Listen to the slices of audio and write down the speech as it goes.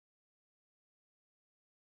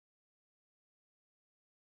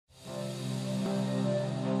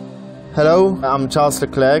Hello, I'm Charles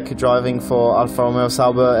Leclerc, driving for Alfa Romeo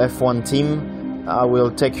Sauber F1 team. I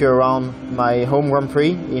will take you around my home Grand Prix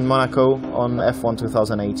in Monaco on F1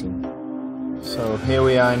 2018. So here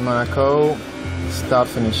we are in Monaco, start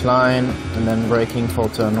finish line and then braking for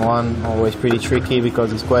turn 1, always pretty tricky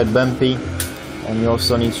because it's quite bumpy, and you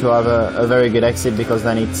also need to have a very good exit because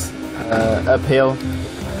then it's uphill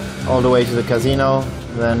all the way to the casino,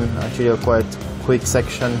 then actually a quite quick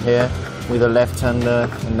section here with a left-hander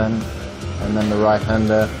and then the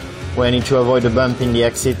right-hander where you need to avoid the bump in the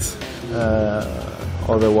exit,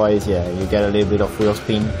 otherwise yeah, you get a little bit of wheel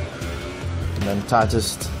spin. And then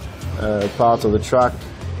tightest part of the track,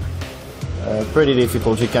 pretty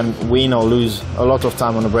difficult. You can win or lose a lot of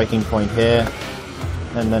time on the braking point here,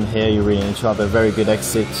 and then here you really need to have a very good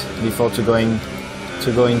exit before to go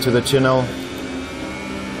into the tunnel.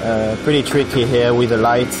 Pretty tricky here with the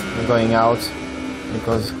light going out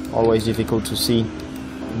because always difficult to see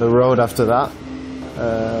the road after that.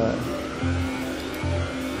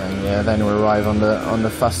 And yeah, then we arrive on the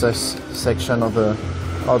fastest section of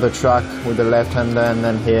the track with the left-hander, and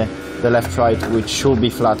then here the left-right, which should be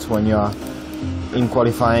flat when you are in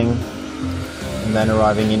qualifying, and then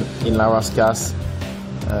arriving in La Rascasse.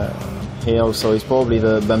 Here also is probably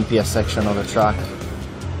the bumpiest section of the track,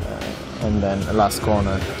 and then the last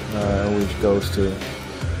corner, which goes to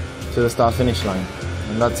the start-finish line,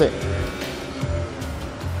 and that's it.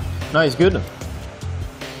 No, it's good.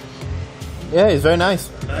 Yeah, it's very nice.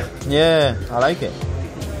 Yeah, I like it.